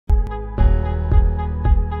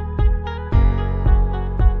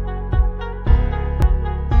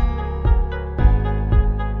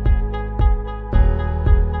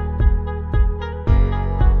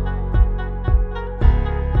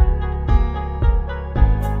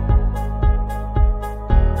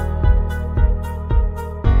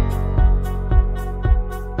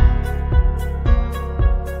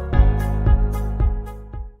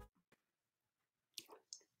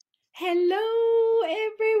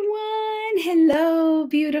Hello,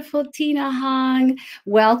 beautiful Tina Hong.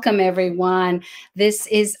 Welcome, everyone. This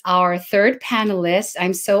is our third panelist.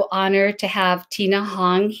 I'm so honored to have Tina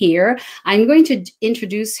Hong here. I'm going to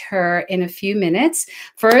introduce her in a few minutes.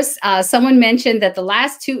 First, someone mentioned that the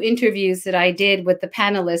last two interviews that I did with the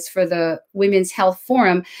panelists for the Women's Health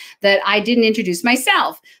Forum, that I didn't introduce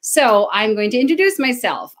myself. So I'm going to introduce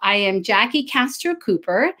myself. I am Jackie Castro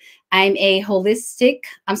Cooper. I am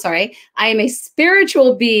a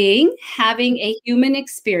spiritual being having a human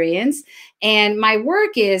experience. And my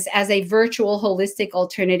work is as a virtual holistic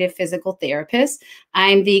alternative physical therapist.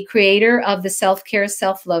 I'm the creator of the self-care,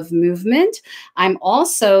 self-love movement. I'm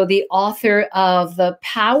also the author of The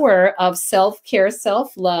Power of Self-Care,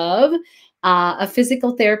 Self-Love, a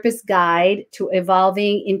physical therapist guide to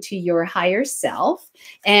evolving into your higher self.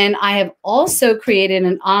 And I have also created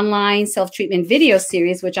an online self-treatment video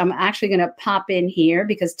series, which I'm actually going to pop in here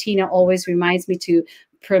because Tina always reminds me to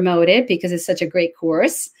promote it because it's such a great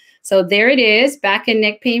course. So there it is, Back and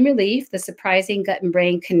Neck Pain Relief, the surprising gut and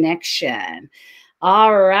brain connection.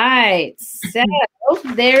 All right, so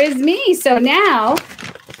there is me. So now,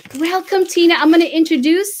 welcome, Tina. I'm going to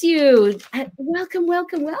introduce you. Welcome,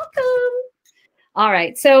 welcome, welcome. All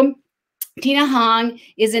right, so Tina Hong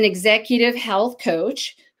is an executive health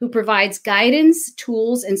coach who provides guidance,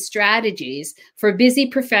 tools, and strategies for busy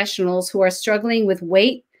professionals who are struggling with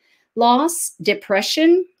weight loss,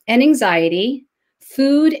 depression and anxiety,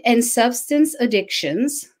 food and substance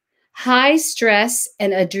addictions, high stress,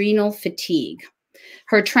 and adrenal fatigue.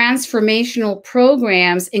 Her transformational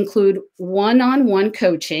programs include one-on-one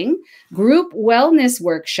coaching, group wellness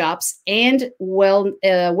workshops, and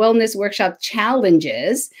wellness workshop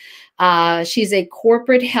challenges. She's a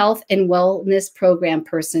corporate health and wellness program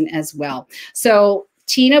person as well. So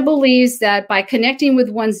Tina believes that by connecting with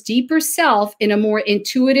one's deeper self in a more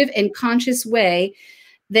intuitive and conscious way,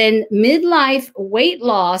 then midlife weight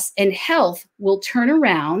loss and health will turn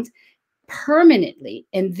around permanently,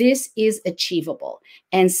 and this is achievable.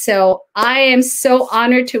 And so I am so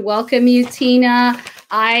honored to welcome you, Tina.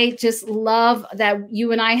 I just love that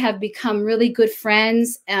you and I have become really good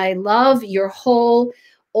friends. And I love your whole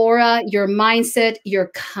aura, your mindset, your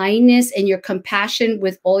kindness, and your compassion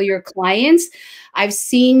with all your clients. I've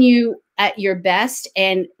seen you at your best,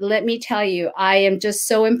 and let me tell you, I am just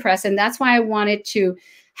so impressed. And that's why I wanted to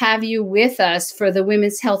have you with us for the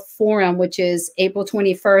Women's Health Forum, which is April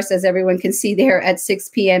 21st, as everyone can see there at 6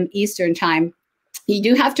 p.m. Eastern time. You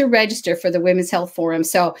do have to register for the Women's Health Forum.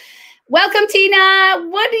 So welcome, Tina.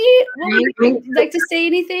 Would you like to say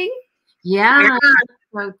anything? Yeah.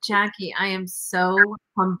 So Jackie, I am so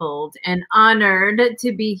humbled and honored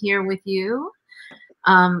to be here with you.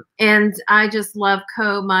 And I just love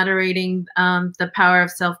co-moderating the Power of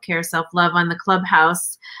Self-Care, Self-Love on the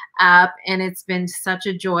Clubhouse app. And it's been such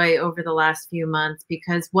a joy over the last few months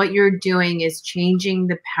because what you're doing is changing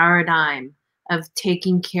the paradigm of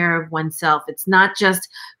taking care of oneself. It's not just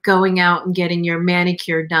going out and getting your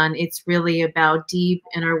manicure done. It's really about deep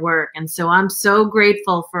inner work. And so I'm so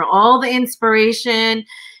grateful for all the inspiration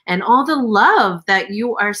and all the love that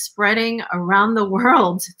you are spreading around the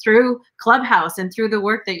world through Clubhouse and through the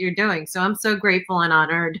work that you're doing. So I'm so grateful and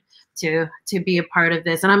honored to be a part of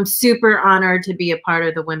this. And I'm super honored to be a part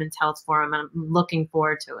of the Women's Health Forum. I'm looking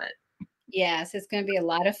forward to it. Yes, it's going to be a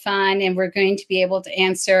lot of fun, and we're going to be able to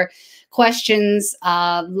answer questions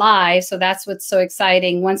live. So that's what's so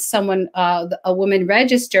exciting. Once someone, a woman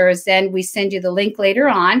registers, then we send you the link later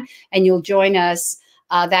on, and you'll join us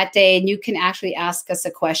that day, and you can actually ask us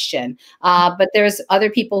a question. But there's other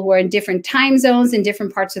people who are in different time zones in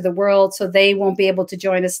different parts of the world, so they won't be able to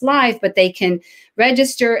join us live, but they can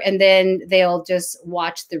register, and then they'll just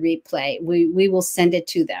watch the replay. We will send it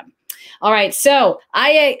to them. All right, so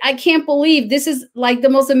I can't believe this is like the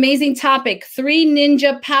most amazing topic. 3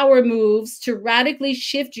 ninja power moves to radically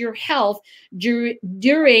shift your health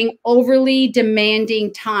during overly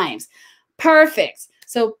demanding times. Perfect.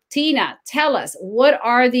 So Tina, tell us, what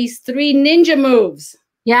are these 3 ninja moves?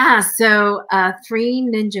 Yeah, so 3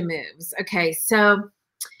 ninja moves. Okay, so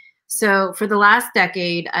for the last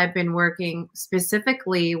decade, I've been working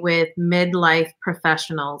specifically with midlife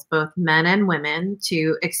professionals, both men and women,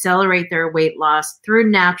 to accelerate their weight loss through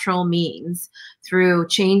natural means, through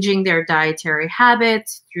changing their dietary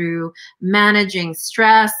habits, through managing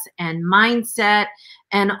stress and mindset,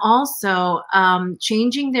 and also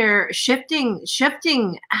changing their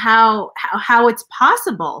shifting how it's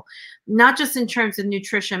possible, not just in terms of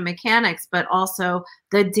nutrition mechanics, but also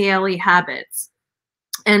the daily habits.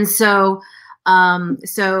 And so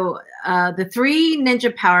the 3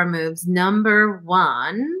 ninja power moves, number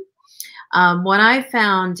 1, What I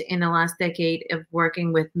found in the last decade of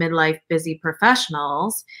working with midlife busy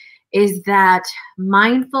professionals is that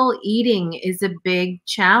mindful eating is a big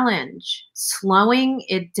challenge, slowing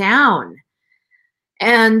it down.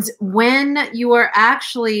 And when you are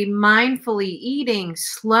actually mindfully eating,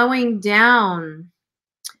 slowing down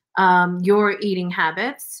your eating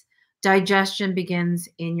habits, digestion begins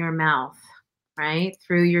in your mouth, right?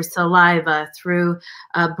 Through your saliva, through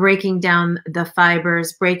breaking down the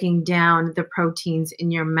fibers, breaking down the proteins in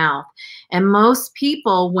your mouth. And most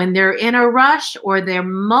people, when they're in a rush or they're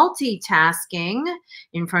multitasking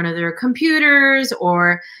in front of their computers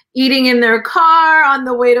or eating in their car on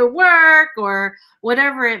the way to work or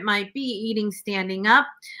whatever it might be, eating standing up,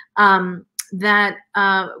 that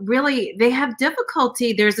really they have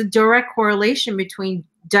difficulty. There's a direct correlation between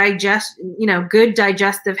good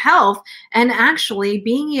digestive health and actually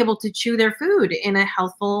being able to chew their food in a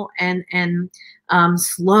healthful and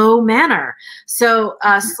slow manner. So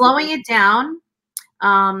slowing it down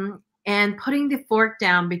and putting the fork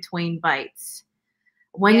down between bites.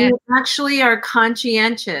 When you actually are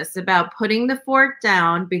conscientious about putting the fork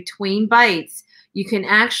down between bites, you can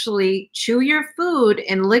actually chew your food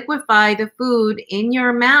and liquefy the food in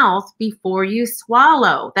your mouth before you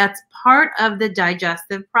swallow. That's part of the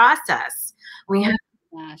digestive process. We have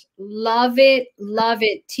Gosh, love it. Love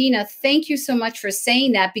it. Tina, thank you so much for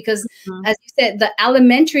saying that because as you said, the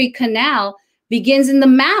alimentary canal begins in the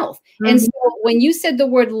mouth. And so when you said the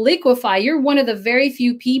word liquefy, you're one of the very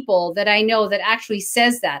few people that I know that actually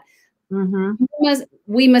says that.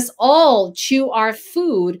 We must all chew our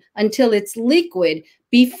food until it's liquid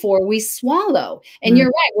before we swallow. And you're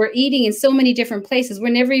right, we're eating in so many different places. We're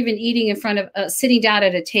never even eating in front of sitting down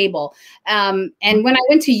at a table. And when I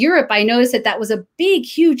went to Europe, I noticed that was a big,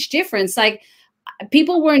 huge difference. Like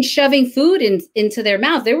people weren't shoving food into their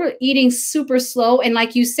mouth. They were eating super slow. And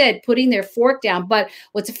like you said, putting their fork down. But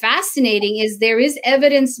what's fascinating is there is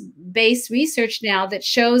evidence-based research now that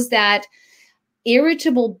shows that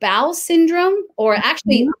irritable bowel syndrome, or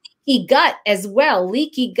actually leaky gut as well,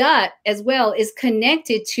 is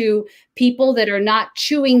connected to people that are not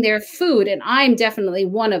chewing their food. And I'm definitely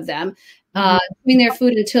one of them, chewing their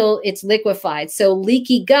food until it's liquefied. So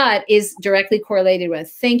leaky gut is directly correlated with.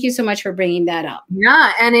 Thank you so much for bringing that up.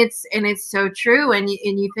 Yeah, and it's so true. And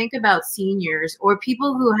you think about seniors or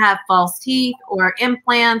people who have false teeth or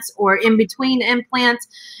implants or in between implants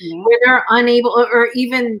where they're unable, or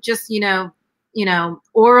even just,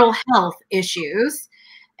 oral health issues,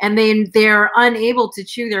 and then they're unable to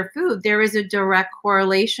chew their food. There is a direct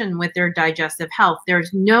correlation with their digestive health.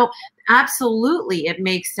 Absolutely, it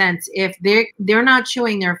makes sense. If they're not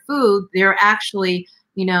chewing their food, they're actually,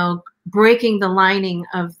 breaking the lining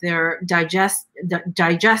of their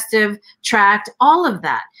digestive tract, all of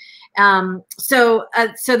that. So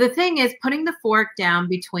the thing is putting the fork down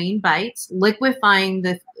between bites, liquefying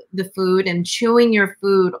the food and chewing your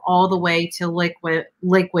food all the way to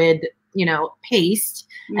liquid, paste,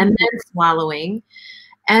 and then swallowing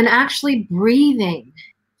and actually breathing.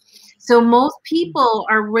 So most people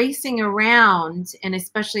are racing around, and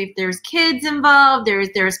especially if there's kids involved,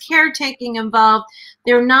 there's caretaking involved,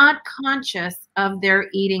 they're not conscious of their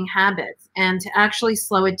eating habits. And to actually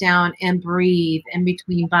slow it down and breathe in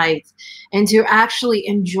between bites and to actually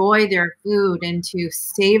enjoy their food and to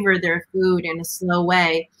savor their food in a slow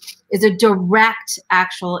way is a direct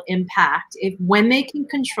actual impact. When they can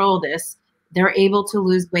control this, they're able to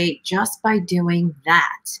lose weight just by doing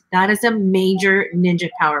that. That is a major ninja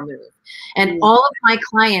power move. And all of my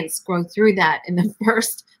clients go through that in the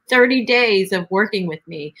first 30 days of working with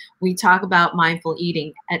me. We talk about mindful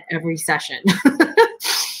eating at every session.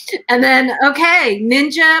 And then, okay,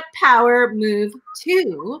 ninja power move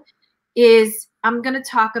 2 is I'm going to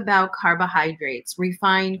talk about carbohydrates,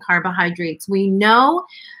 refined carbohydrates. We know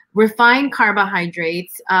refined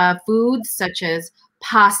carbohydrates, foods such as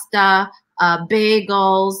pasta,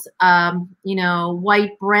 bagels,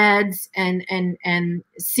 white breads and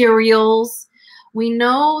cereals. We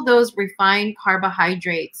know those refined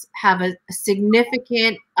carbohydrates have a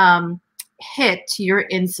significant hit to your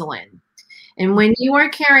insulin. And when you are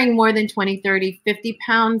carrying more than 20, 30, 50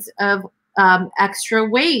 pounds of extra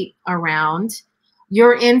weight around,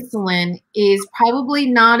 your insulin is probably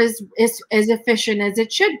not as efficient as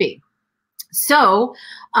it should be. So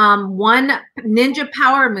one ninja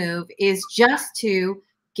power move is just to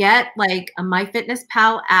get like a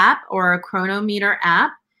MyFitnessPal app or a Chronometer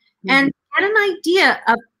app and get an idea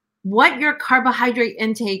of what your carbohydrate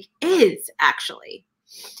intake is actually.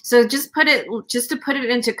 So just to put it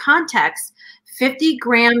into context, 50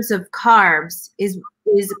 grams of carbs is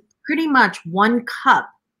pretty much 1 cup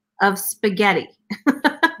of spaghetti.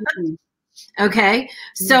 Okay.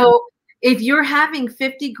 So if you're having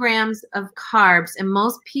 50 grams of carbs, and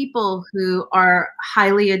most people who are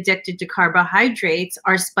highly addicted to carbohydrates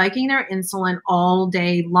are spiking their insulin all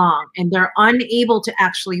day long, and they're unable to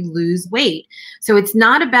actually lose weight. So it's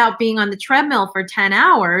not about being on the treadmill for 10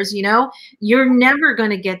 hours. You know, you're never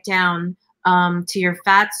going to get down to your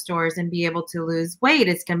fat stores and be able to lose weight.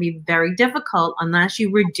 It's going to be very difficult unless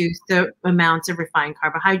you reduce the amounts of refined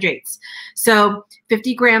carbohydrates. So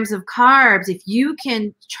 50 grams of carbs, if you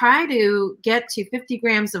can try to get to 50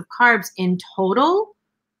 grams of carbs in total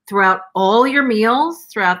throughout all your meals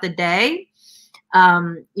throughout the day,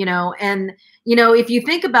 you know, and, you know, if you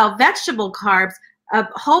think about vegetable carbs, a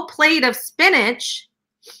whole plate of spinach,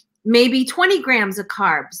 maybe 20 grams of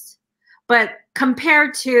carbs. But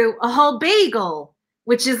compared to a whole bagel,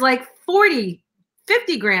 which is like 40,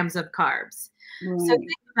 50 grams of carbs. So think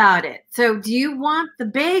about it. So do you want the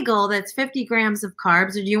bagel that's 50 grams of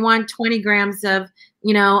carbs, or do you want 20 grams of,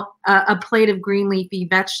 you know, a plate of green leafy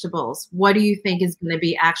vegetables? What do you think is going to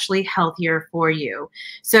be actually healthier for you?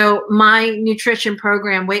 So my nutrition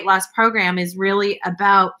program, weight loss program, is really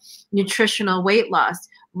about nutritional weight loss,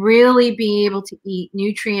 really being able to eat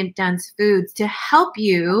nutrient dense foods to help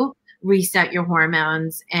you reset your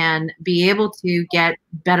hormones and be able to get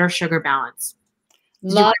better sugar balance.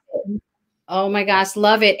 Love it. Oh my gosh,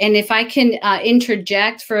 love it. And if I can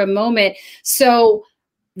interject for a moment. So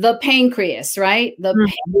the pancreas, right? The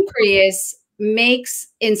pancreas makes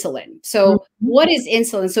insulin. So what is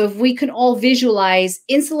insulin? So if we can all visualize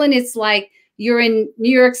insulin, it's like you're in New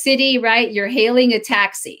York City, right? You're hailing a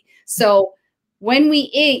taxi. So when we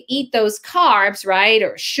eat those carbs, right,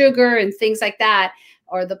 or sugar and things like that,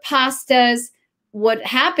 or the pastas, what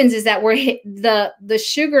happens is that the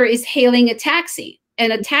sugar is hailing a taxi,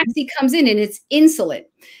 and a taxi comes in and it's insulin.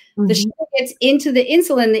 The sugar gets into the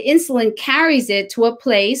insulin carries it to a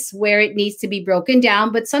place where it needs to be broken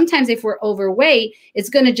down. But sometimes if we're overweight, it's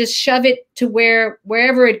going to just shove it to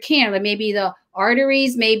wherever it can, like maybe the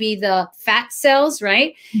arteries, maybe the fat cells,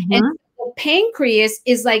 right? And the pancreas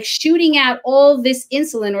is like shooting out all this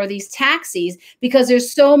insulin, or these taxis, because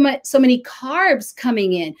there's so many carbs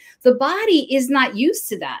coming in. The body is not used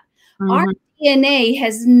to that. Our DNA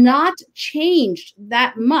has not changed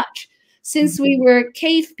that much since we were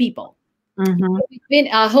cave people. We've been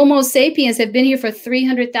Homo sapiens have been here for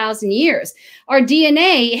 300,000 years. Our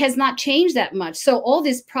DNA has not changed that much. So all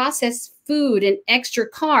this processed food and extra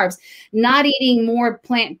carbs, not eating more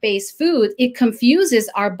plant-based food, it confuses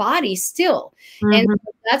our body still. And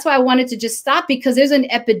that's why I wanted to just stop, because there's an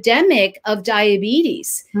epidemic of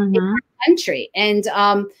diabetes in our country, and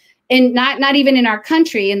not even in our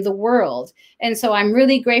country, in the world. And so I'm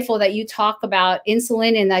really grateful that you talk about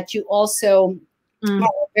insulin, and that you also are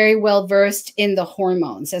very well versed in the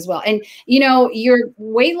hormones as well. And, you know, your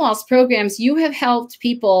weight loss programs, you have helped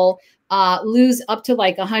people lose up to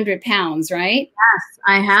like 100 pounds, right? Yes,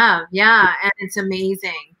 I have. Yeah. And it's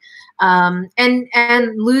amazing.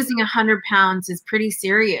 And losing 100 pounds is pretty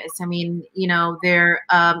serious. I mean, you know, they're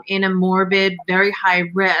in a morbid, very high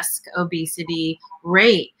risk obesity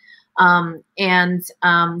rate.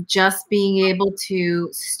 Just being able to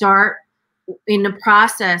start in the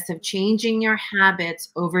process of changing your habits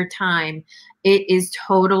over time, it is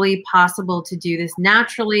totally possible to do this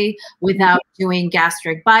naturally without doing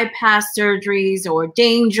gastric bypass surgeries or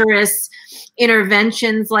dangerous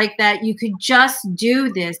interventions like that. You could just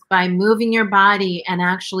do this by moving your body and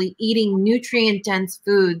actually eating nutrient-dense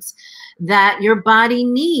foods that your body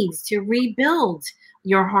needs to rebuild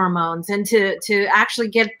your hormones and to actually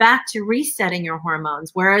get back to resetting your hormones.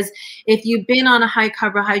 Whereas if you've been on a high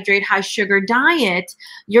carbohydrate, high sugar diet,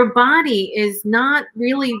 your body is not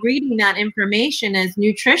really reading that information as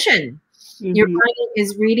nutrition. Your body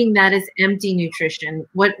is reading that as empty nutrition.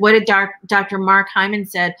 What did Dr. Mark Hyman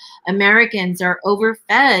said? Americans are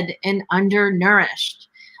overfed and undernourished.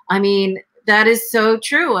 I mean, that is so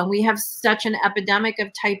true. And we have such an epidemic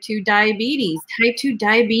of type 2 diabetes. Type 2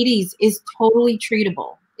 diabetes is totally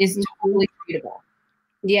treatable,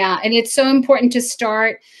 Yeah. And it's so important to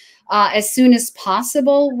start as soon as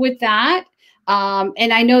possible with that.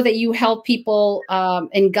 And I know that you help people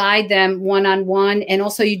and guide them one-on-one, and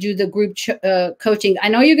also you do the group coaching. I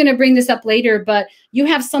know you're going to bring this up later, but you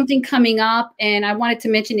have something coming up, and I wanted to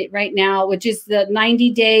mention it right now, which is the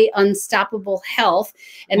 90-day Unstoppable Health.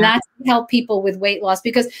 And that's to help people with weight loss,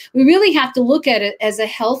 because we really have to look at it as a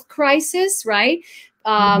health crisis, right?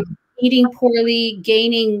 eating poorly,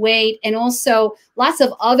 gaining weight, and also lots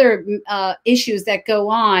of other issues that go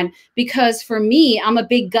on. Because for me, I'm a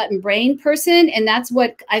big gut and brain person, and that's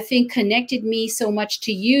what I think connected me so much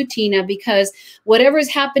to you, Tina, because whatever is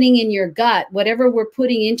happening in your gut, whatever we're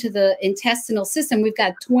putting into the intestinal system, we've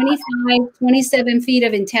got 25, 27 feet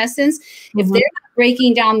of intestines. If they're not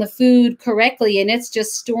breaking down the food correctly and it's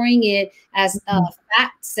just storing it as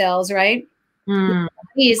fat cells, right?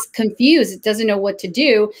 He's confused. It doesn't know what to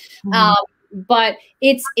do. But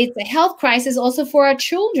it's a health crisis also for our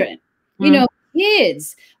children, you know,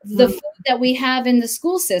 kids, the food that we have in the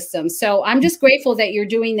school system. So I'm just grateful that you're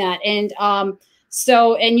doing that. And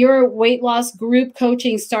and your weight loss group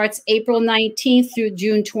coaching starts April 19th through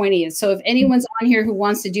June 20th. So if anyone's on here who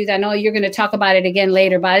wants to do that, I know you're going to talk about it again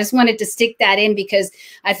later, but I just wanted to stick that in because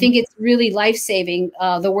I think it's really life-saving,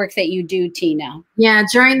 the work that you do, Tina. Yeah,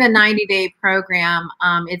 during the 90-day program,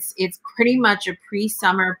 it's pretty much a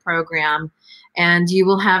pre-summer program. And you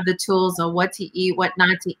will have the tools of what to eat, what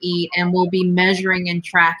not to eat, and we'll be measuring and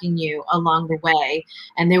tracking you along the way.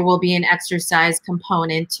 And there will be an exercise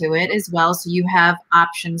component to it as well, so you have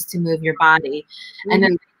options to move your body. And the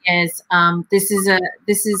thing is, this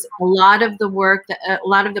is a lot of the work, a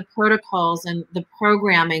lot of the protocols and the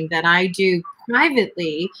programming that I do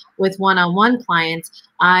privately with one-on-one clients.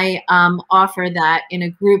 I offer that in a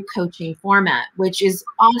group coaching format, which is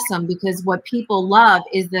awesome because what people love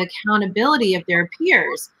is the accountability of their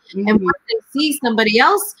peers. And once they see somebody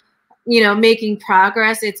else, you know, making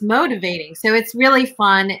progress, it's motivating. So it's really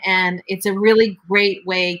fun, and it's a really great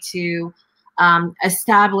way to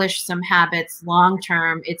establish some habits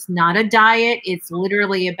long-term. It's not a diet. It's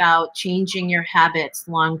literally about changing your habits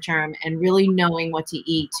long-term and really knowing what to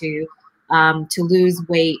eat to lose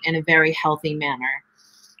weight in a very healthy manner.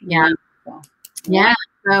 Yeah. Yeah.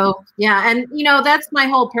 So, yeah. And, you know, that's my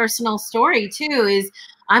whole personal story too, is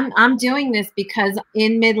I'm doing this because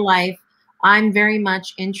in midlife, I'm very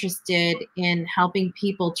much interested in helping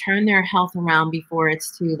people turn their health around before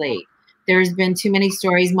it's too late. There's been too many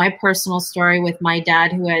stories. My personal story with my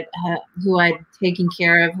dad, who I'd taken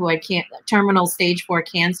care of, who had terminal stage 4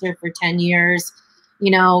 cancer for 10 years,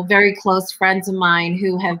 you know, very close friends of mine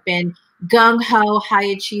who have been gung-ho high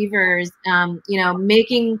achievers, you know,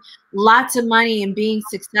 making lots of money and being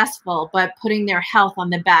successful, but putting their health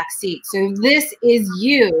on the back seat. So if this is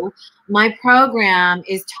you, my program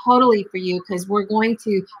is totally for you, because we're going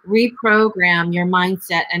to reprogram your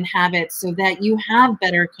mindset and habits so that you have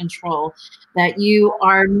better control, that you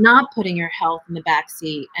are not putting your health in the back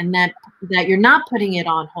seat, and that you're not putting it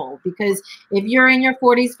on hold. Because if you're in your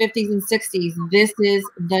 40s, 50s, and 60s, this is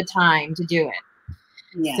the time to do it.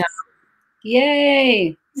 Yes. So,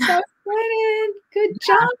 yay. So excited. Good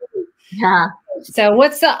job. Yeah. So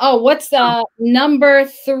what's the number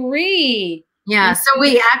 3? Yeah. So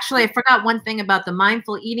I forgot one thing about the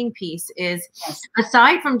mindful eating piece is,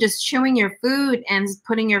 aside from just chewing your food and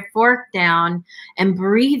putting your fork down and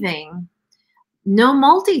breathing, no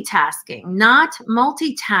multitasking, not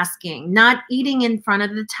eating in front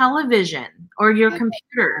of the television or your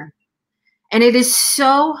computer. And it is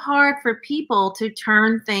so hard for people to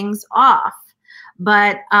turn things off.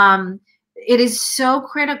 But it is so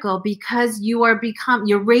critical, because you're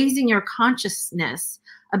raising your consciousness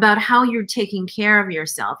about how you're taking care of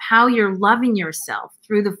yourself, how you're loving yourself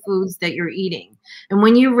through the foods that you're eating. And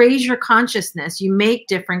when you raise your consciousness, you make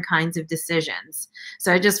different kinds of decisions.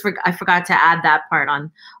 So I forgot to add that part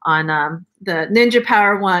on the Ninja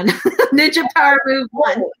Power 1, Ninja Power Move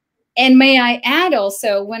 1. And may I add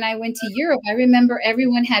also, when I went to Europe, I remember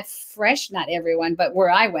everyone had not everyone, but where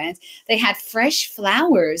I went, they had fresh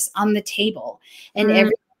flowers on the table, and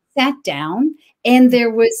everyone sat down, and there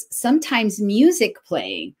was sometimes music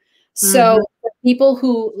playing. So for people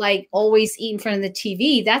who like always eat in front of the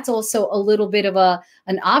TV, that's also a little bit of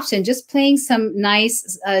an option, just playing some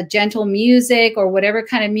nice, gentle music or whatever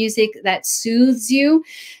kind of music that soothes you.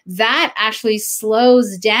 That actually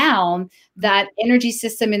slows down that energy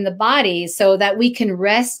system in the body so that we can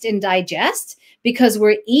rest and digest, because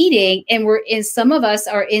we're eating, and some of us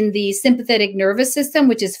are in the sympathetic nervous system,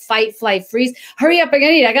 which is fight, flight, freeze. Hurry up, I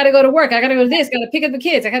gotta eat, I gotta go to work, I gotta go to this, gotta pick up the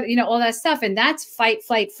kids, I gotta, you know, all that stuff. And that's fight,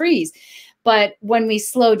 flight, freeze. But when we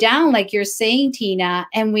slow down, like you're saying, Tina,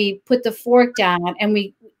 and we put the fork down and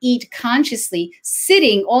we eat consciously,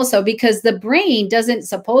 sitting also, because the brain doesn't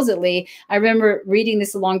supposedly, I remember reading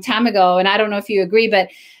this a long time ago, and I don't know if you agree, but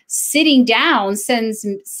sitting down sends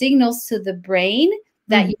signals to the brain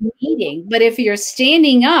that you're eating. But if you're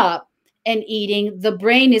standing up and eating, the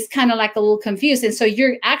brain is kind of like a little confused. And so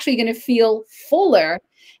you're actually going to feel fuller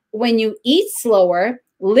when you eat slower,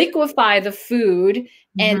 liquefy the food,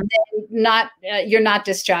 and Mm-hmm. then not you're not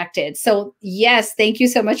distracted. So yes, thank you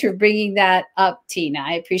so much for bringing that up, Tina.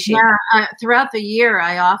 I appreciate that. Yeah, throughout the year,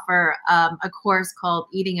 I offer a course called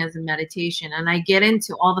Eating as a Meditation, and I get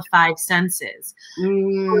into all the five senses,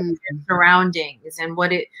 Mm. surroundings, and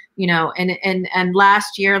what it, you know, and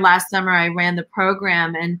last summer, I ran the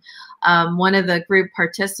program, and one of the group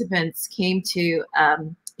participants came to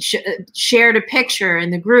shared a picture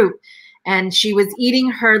in the group, and she was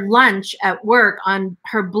eating her lunch at work on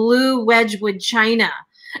her blue Wedgwood china.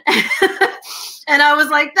 And I was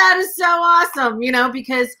like, that is so awesome, you know,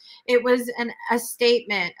 because it was a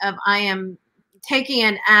statement of I am taking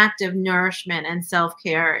an act of nourishment and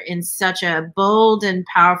self-care in such a bold and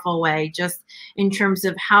powerful way, just in terms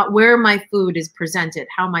of where my food is presented,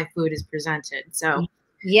 how my food is presented. So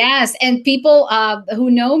yes, and people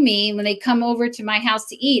who know me, when they come over to my house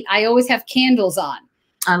to eat, I always have candles on.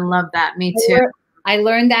 I love that. Me too. I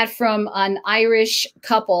learned that from an Irish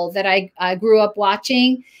couple that I grew up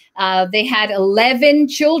watching. They had 11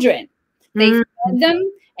 children. They fed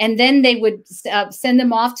them, and then they would send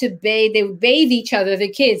them off to bathe. They would bathe each other, the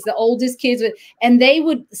kids, the oldest kids, and they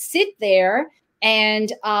would sit there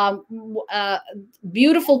and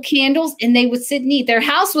beautiful candles, and they would sit and eat. Their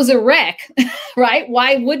house was a wreck, right?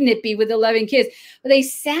 Why wouldn't it be with 11 kids? But they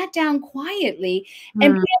sat down quietly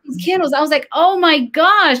and put these candles. I was like, oh my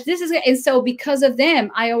gosh, this is, and so because of them,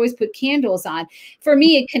 I always put candles on. For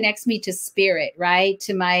me, it connects me to spirit, right?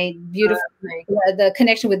 To my beautiful, the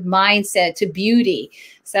connection with mindset, to beauty.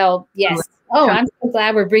 So yes. Oh, I'm so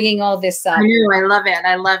glad we're bringing all this up. I know, I love it.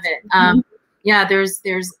 I love it. Yeah, there's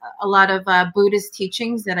a lot of Buddhist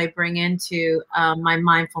teachings that I bring into my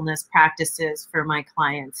mindfulness practices for my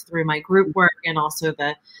clients through my group work and also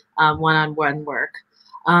the one-on-one work.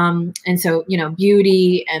 And so, you know,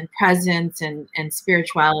 beauty and presence and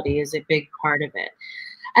spirituality is a big part of it.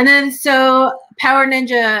 And then so Power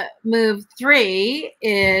Ninja Move 3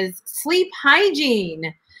 is sleep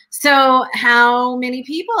hygiene. So how many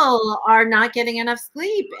people are not getting enough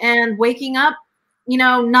sleep and waking up, you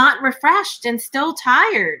know, not refreshed and still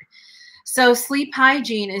tired? So sleep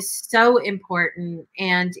hygiene is so important.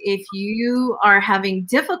 And if you are having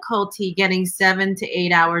difficulty getting 7 to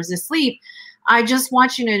 8 hours of sleep, I just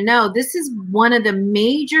want you to know this is one of the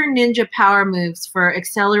major ninja power moves for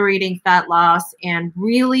accelerating fat loss and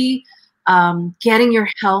really getting your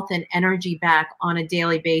health and energy back on a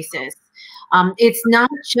daily basis. It's not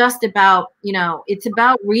just about, you know, it's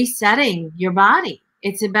about resetting your body.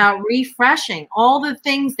 It's about refreshing all the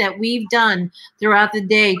things that we've done throughout the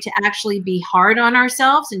day to actually be hard on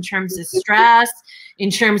ourselves in terms of stress, in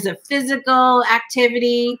terms of physical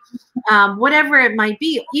activity, whatever it might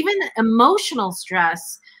be. Even emotional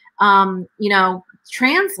stress, you know,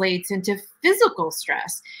 translates into physical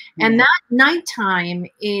stress. And that nighttime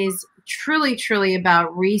is truly, truly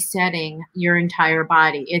about resetting your entire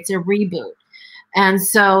body. It's a reboot. And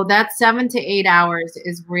so that 7 to 8 hours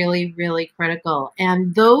is really, really critical.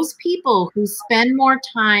 And those people who spend more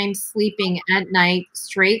time sleeping at night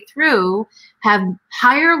straight through have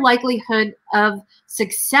higher likelihood of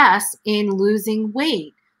success in losing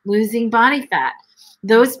weight, losing body fat.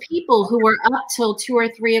 Those people who are up till 2 or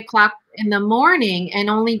 3 o'clock in the morning and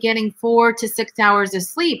only getting 4 to 6 hours of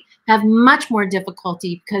sleep have much more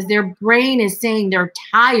difficulty because their brain is saying they're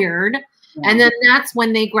tired. And then that's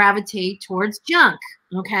when they gravitate towards junk,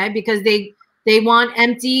 okay? Because they want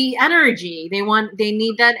empty energy. They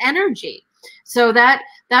need that energy. So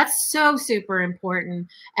that's so super important.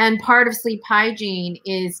 And part of sleep hygiene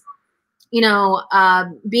is, you know,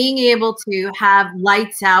 being able to have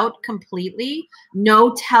lights out completely,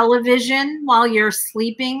 no television while you're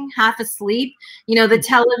sleeping, half asleep. You know, the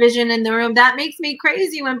television in the room, that makes me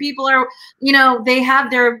crazy when people are, you know, they have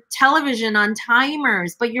their television on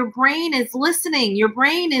timers, but your brain is listening. Your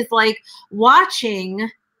brain is like watching,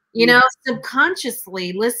 you know,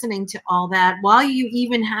 subconsciously listening to all that while you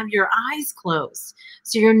even have your eyes closed.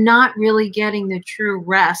 So you're not really getting the true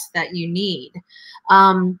rest that you need.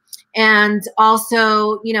 And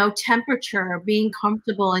also, you know, temperature, being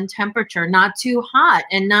comfortable in temperature, not too hot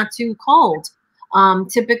and not too cold.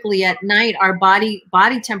 Typically at night, our body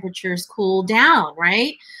temperatures cool down,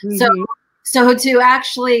 right? So to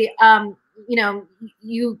actually, you know,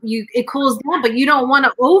 it cools down, but you don't want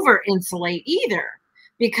to over insulate either,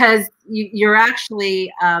 because you're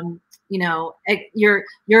actually, you know,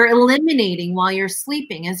 you're eliminating while you're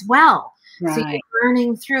sleeping as well. Right. So you're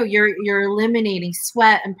burning through, you're eliminating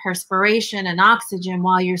sweat and perspiration and oxygen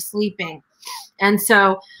while you're sleeping. And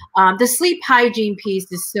so the sleep hygiene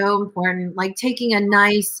piece is so important, like taking a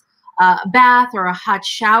nice bath or a hot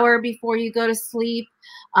shower before you go to sleep.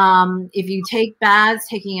 If you take baths,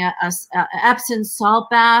 taking a Epsom salt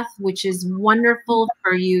bath, which is wonderful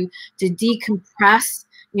for you to decompress,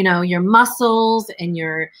 you know, your muscles and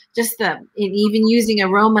your and even using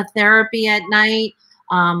aromatherapy at night,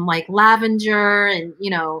 like lavender and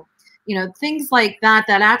things like that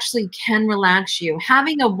that actually can relax you.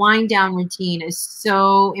 Having a wind down routine is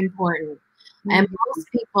so important. And most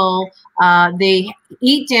people, they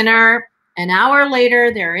eat dinner, an hour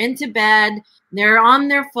later they're into bed, they're on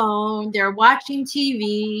their phone, they're watching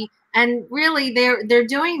TV, and really they're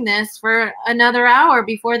doing this for another hour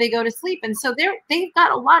before they go to sleep. And so they've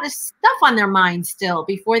got a lot of stuff on their mind still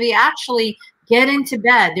before they actually get into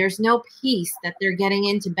bed. There's no peace that they're getting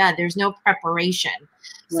into bed. There's no preparation.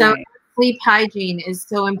 So sleep hygiene is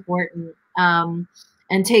so important,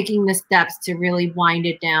 and taking the steps to really wind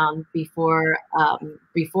it down before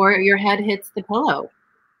your head hits the pillow.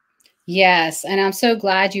 Yes, and I'm so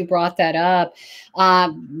glad you brought that up.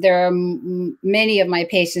 There are many of my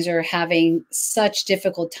patients are having such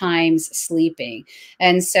difficult times sleeping.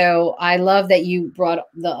 And so I love that you brought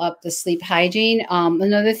up the sleep hygiene.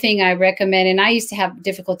 Another thing I recommend, and I used to have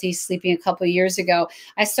difficulty sleeping a couple of years ago,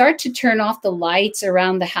 I start to turn off the lights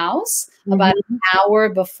around the house about an hour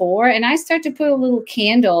before, and I start to put a little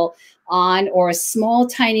candle on, or a small,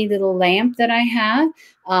 tiny little lamp that I have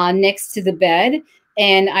next to the bed.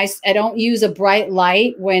 And I don't use a bright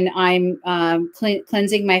light when I'm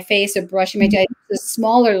cleansing my face or brushing my teeth. I use a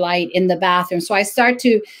smaller light in the bathroom. So I start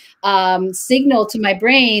to signal to my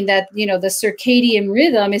brain that, the circadian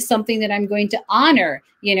rhythm is something that I'm going to honor.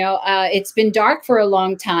 It's been dark for a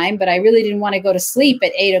long time, but I really didn't want to go to sleep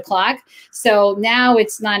at 8 o'clock. So now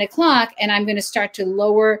it's 9 o'clock, and I'm going to start to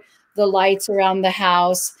lower the lights around the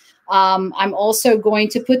house. I'm also going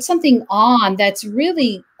to put something on that's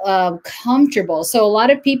really comfortable. So a lot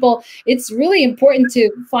of people, it's really important to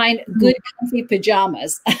find good comfy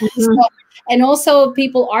pajamas. And also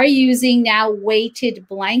people are using now weighted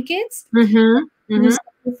blankets.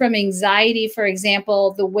 From anxiety, for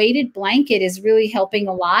example, the weighted blanket is really helping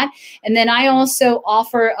a lot. And then I also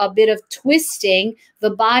offer a bit of twisting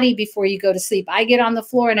the body before you go to sleep. I get on the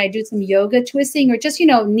floor and I do some yoga twisting, or just,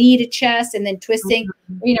 knee to chest and then twisting,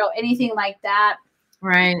 anything like that.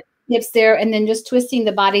 Right. Hips there, and then just twisting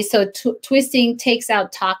the body. So twisting takes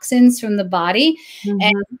out toxins from the body.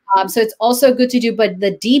 And so it's also good to do, but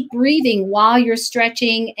the deep breathing while you're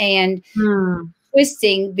stretching and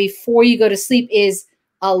twisting before you go to sleep is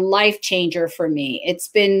a life changer for me. It's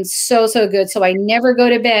been so good. So I never go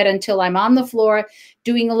to bed until I'm on the floor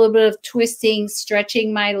doing a little bit of twisting,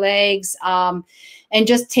 stretching my legs, and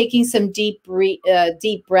just taking some deep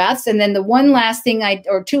breaths. And then the one last thing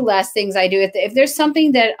or two last things I do, if there's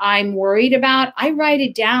something that I'm worried about, I write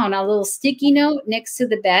it down, a little sticky note next to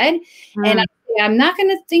the bed. And I'm not going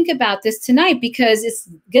to think about this tonight because it's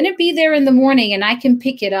going to be there in the morning and I can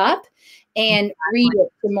pick it up and read it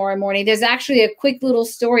tomorrow morning. There's actually a quick little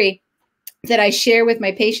story that I share with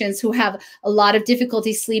my patients who have a lot of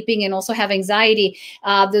difficulty sleeping and also have anxiety.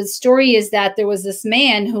 The story is that there was this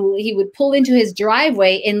man who he would pull into his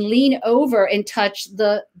driveway and lean over and touch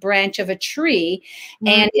the branch of a tree.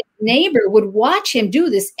 And his neighbor would watch him do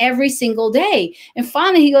this every single day. And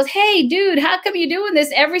finally he goes, "Hey, dude, how come you're doing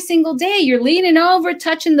this every single day? You're leaning over,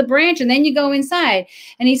 touching the branch, and then you go inside."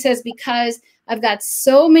 And he says, "Because I've got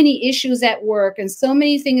so many issues at work and so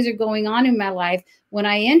many things are going on in my life. When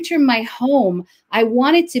I enter my home, I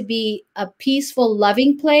want it to be a peaceful,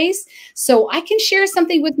 loving place. So I can share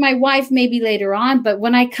something with my wife maybe later on. But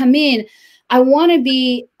when I come in, I want to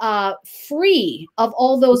be free of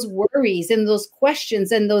all those worries and those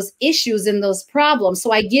questions and those issues and those problems.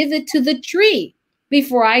 So I give it to the tree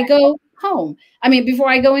before I go home. Before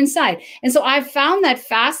I go inside." And so I found that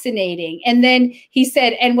fascinating. And then he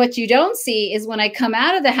said, "And what you don't see is when I come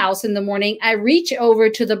out of the house in the morning, I reach over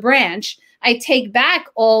to the branch. I take back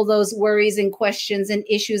all those worries and questions and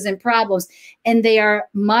issues and problems, and they are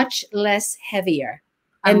much less heavier.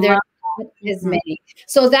 And they're not as many."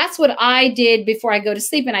 So that's what I did before I go to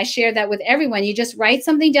sleep. And I share that with everyone. You just write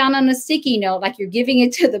something down on a sticky note, like you're giving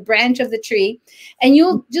it to the branch of the tree, and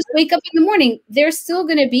you'll just wake up in the morning. They're still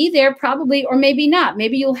going to be there probably, or maybe not.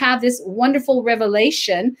 Maybe you'll have this wonderful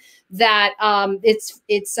revelation that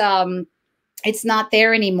it's not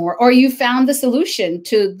there anymore, or you found the solution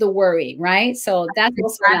to the worry, right? So that's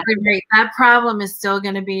exactly right. That problem is still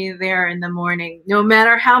going to be there in the morning. No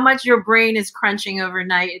matter how much your brain is crunching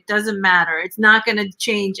overnight, it doesn't matter. It's not going to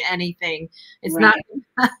change anything. It's not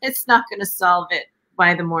going to solve it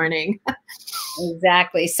by the morning.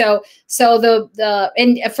 Exactly. So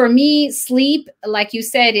and for me, sleep, like you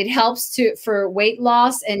said, it helps for weight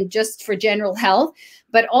loss and just for general health,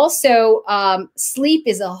 but also sleep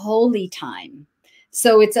is a holy time.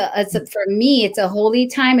 So for me, it's a holy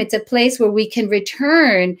time. It's a place where we can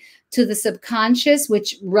return to the subconscious,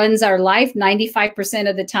 which runs our life 95%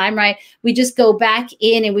 of the time, right? We just go back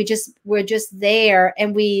in and we're just there,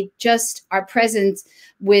 and we just are present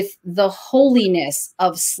with the holiness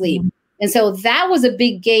of sleep. And so that was a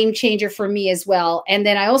big game changer for me as well. And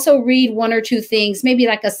then I also read one or two things, maybe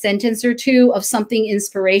like a sentence or two of something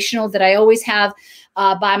inspirational that I always have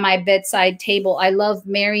by my bedside table. I love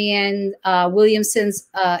Marianne Williamson's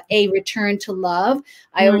A Return to Love.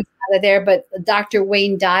 I always have it there, but Dr.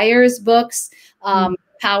 Wayne Dyer's books,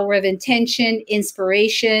 Power of Intention,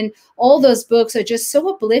 Inspiration, all those books are just so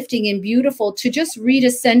uplifting and beautiful to just read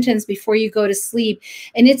a sentence before you go to sleep.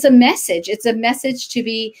 And it's a message. It's a message to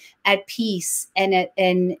be at peace and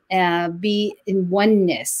be in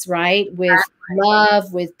oneness, right? With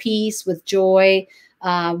love, with peace, with joy,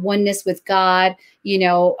 oneness with God,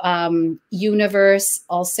 universe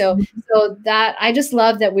also. So that I just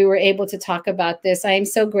love that we were able to talk about this. I am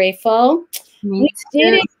so grateful. We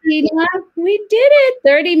did it, Tina. We did it.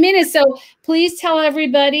 30 minutes. So please tell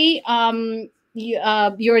everybody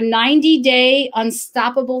your 90-day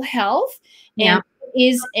Unstoppable Health. And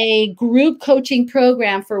is a group coaching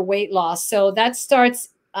program for weight loss. So that starts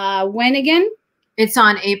when again? It's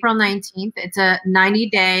on April 19th. It's a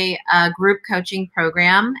 90-day group coaching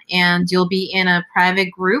program, and you'll be in a private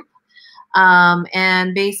group.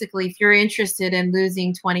 And basically, if you're interested in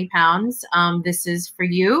losing 20 pounds, this is for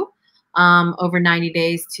you. Over 90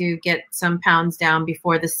 days to get some pounds down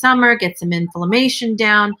before the summer, get some inflammation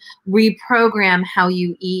down, reprogram how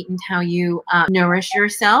you eat and how you nourish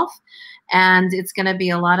yourself. And it's going to be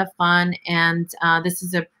a lot of fun. And this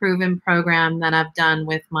is a proven program that I've done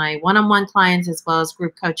with my one-on-one clients as well as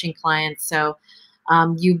group coaching clients. So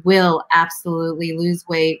you will absolutely lose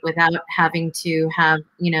weight without having to have,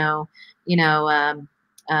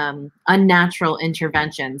 unnatural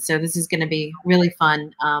intervention. So this is going to be really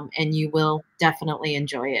fun, and you will definitely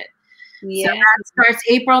enjoy it. Yeah. So that starts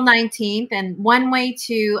April 19th. And one way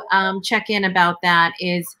to check in about that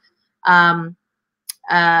is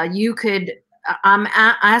you could, I'm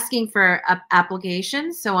asking for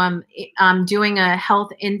applications. So I'm doing a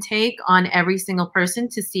health intake on every single person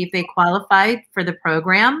to see if they qualified for the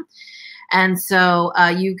program. And so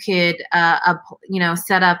you could,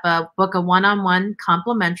 set up book a one-on-one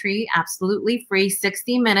complimentary, absolutely free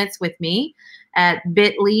 60 minutes with me at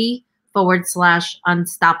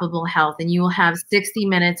bit.ly/unstoppable health. And you will have 60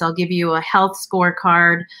 minutes. I'll give you a health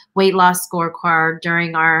scorecard, weight loss scorecard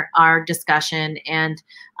during our discussion. And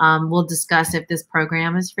we'll discuss if this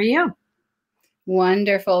program is for you.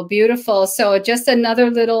 Wonderful. Beautiful. So just another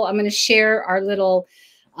little, I'm going to share our little,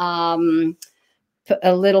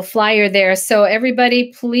 a little flyer there. So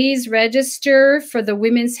everybody, please register for the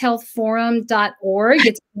womenshealthforum.org.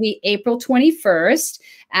 It's going to be April 21st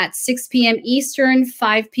at 6 p.m. Eastern,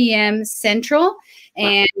 5 p.m. Central.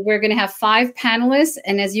 And we're going to have 5 panelists.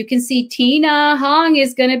 And as you can see, Tina Hong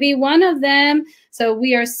is going to be one of them. So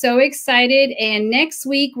we are so excited. And next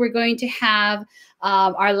week, we're going to have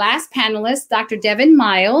our last panelist, Dr. Devin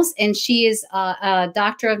Miles, and she is a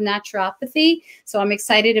doctor of naturopathy. So I'm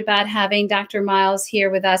excited about having Dr. Miles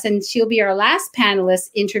here with us, and she'll be our last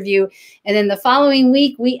panelist interview. And then the following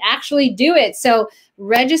week, we actually do it. So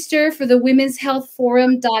register for the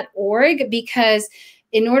womenshealthforum.org, because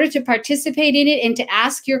in order to participate in it and to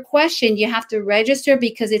ask your question, you have to register,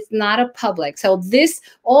 because it's not a public. So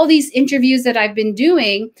all these interviews that I've been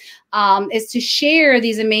doing is to share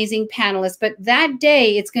these amazing panelists. But that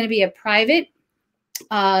day, it's going to be a private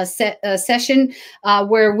session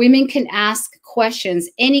where women can ask questions,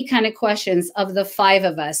 any kind of questions of the 5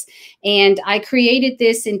 of us. And I created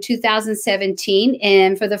this in 2017.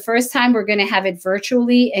 And for the first time, we're going to have it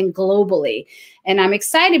virtually and globally. And I'm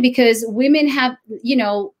excited because women have,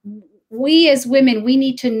 we as women, we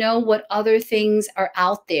need to know what other things are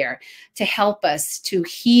out there to help us to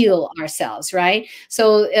heal ourselves, right?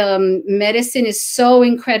 So medicine is so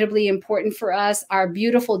incredibly important for us. Our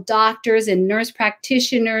beautiful doctors and nurse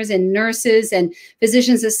practitioners and nurses and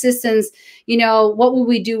physician's assistants, what would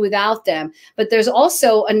we do without them? But there's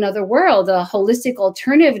also another world, a holistic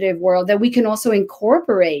alternative world that we can also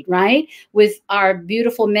incorporate, right, with our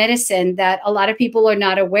beautiful medicine that a lot of people are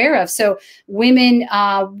not aware of. So women,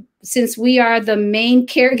 since we are the main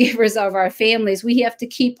caregivers of our families, we have to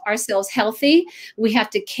keep ourselves healthy. We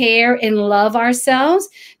have to care and love ourselves,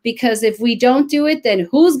 because if we don't do it, then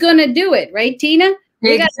who's going to do it? Right, Tina?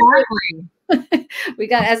 Exactly. We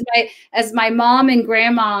got, as my mom and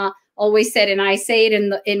grandma always said, and I say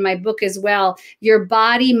it in my book as well, your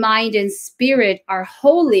body, mind, and spirit are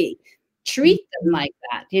holy. Treat them like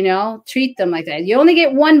that, you know, treat them like that. You only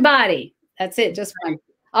get one body. That's it, just one.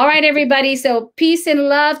 All right, everybody. So peace and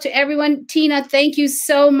love to everyone. Tina, thank you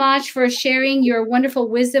so much for sharing your wonderful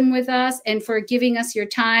wisdom with us and for giving us your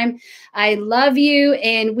time. I love you,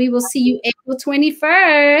 and we will see you April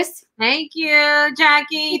 21st. Thank you,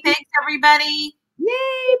 Jackie. Thanks, everybody.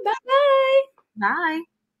 Yay. Bye-bye. Bye.